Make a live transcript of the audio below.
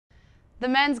The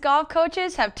men's golf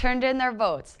coaches have turned in their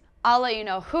votes. I'll let you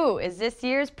know who is this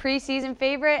year's preseason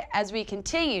favorite as we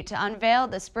continue to unveil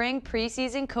the spring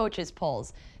preseason coaches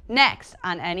polls, next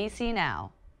on NEC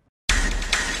Now.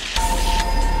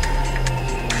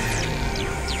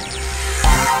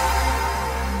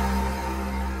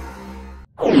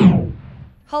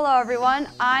 Hello everyone,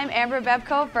 I'm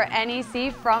Bepko for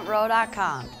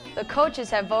NECFrontRow.com. The coaches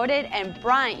have voted and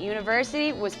Bryant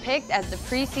University was picked as the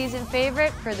preseason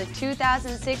favorite for the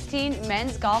 2016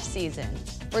 men's golf season.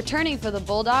 Returning for the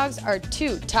Bulldogs are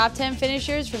two top 10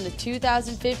 finishers from the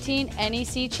 2015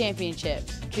 NEC Championship,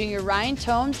 junior Ryan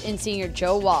Tomes and senior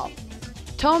Joe Walt.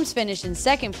 Tomes finished in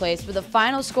second place with a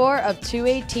final score of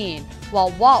 218,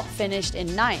 while Walt finished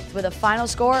in ninth with a final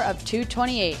score of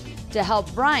 228 to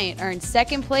help Bryant earn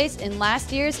second place in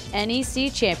last year's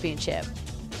NEC Championship.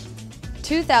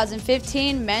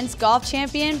 2015 men's golf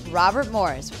champion Robert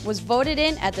Morris was voted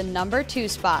in at the number 2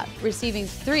 spot, receiving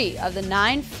 3 of the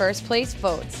 9 first place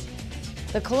votes.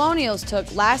 The Colonials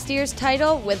took last year's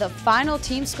title with a final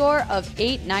team score of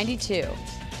 892.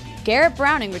 Garrett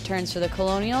Browning returns for the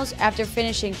Colonials after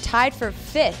finishing tied for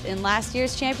 5th in last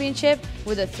year's championship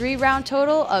with a 3-round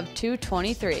total of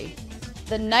 223.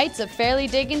 The Knights of Fairleigh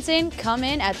Dickinson come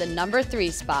in at the number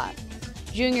 3 spot.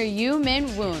 Junior Yu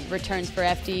Min Woon returns for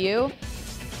FDU.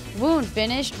 Woon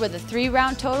finished with a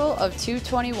 3-round total of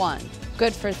 221,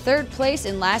 good for 3rd place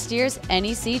in last year's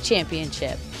NEC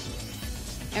Championship.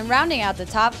 And rounding out the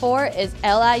top 4 is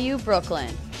LIU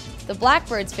Brooklyn. The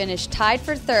Blackbirds finished tied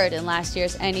for 3rd in last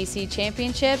year's NEC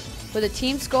Championship with a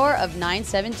team score of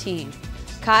 917.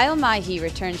 Kyle Maihee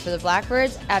returns for the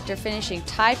Blackbirds after finishing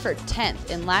tied for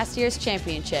 10th in last year's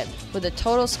championship with a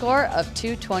total score of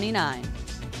 229.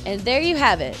 And there you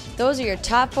have it. Those are your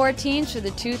top 4 teams for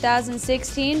the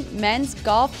 2016 Men's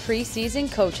Golf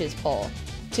Preseason Coaches Poll.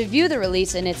 To view the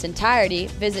release in its entirety,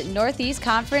 visit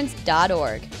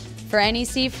northeastconference.org. For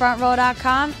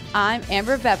NECFrontRow.com, I'm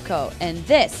Bepko, and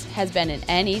this has been an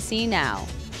NEC Now.